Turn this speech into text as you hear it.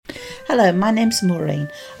Hello, my name's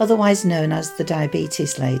Maureen, otherwise known as the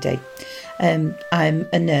Diabetes Lady. I'm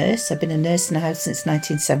a nurse. I've been a nurse now since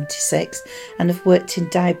 1976 and have worked in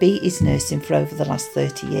diabetes nursing for over the last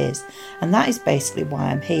 30 years. And that is basically why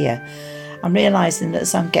I'm here. I'm realising that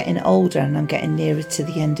as I'm getting older and I'm getting nearer to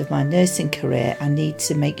the end of my nursing career, I need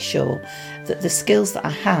to make sure that the skills that I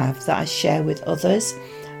have that I share with others,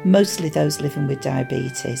 mostly those living with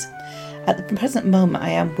diabetes. At the present moment, I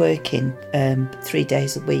am working 3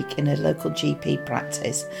 days a week in a local GP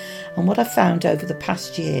practice, and what I've found over the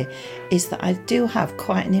past year is that I do have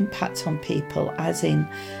quite an impact on people, as in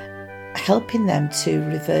helping them to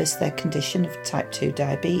reverse their condition of type 2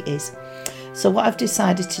 diabetes. So what I've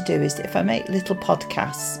decided to do is that if I make little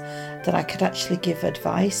podcasts, that I could actually give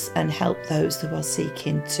advice and help those who are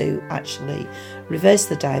seeking to actually reverse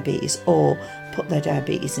the diabetes or put their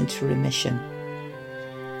diabetes into remission.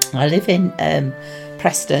 I live in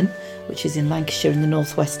Preston, which is in Lancashire in the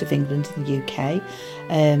northwest of England in the UK,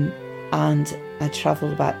 and I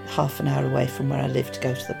travel about half an hour away from where I live to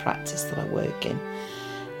go to the practice that I work in.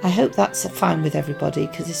 I hope that's fine with everybody,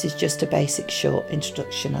 because this is just a basic short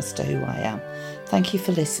introduction as to who I am. Thank you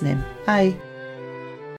for listening. Bye.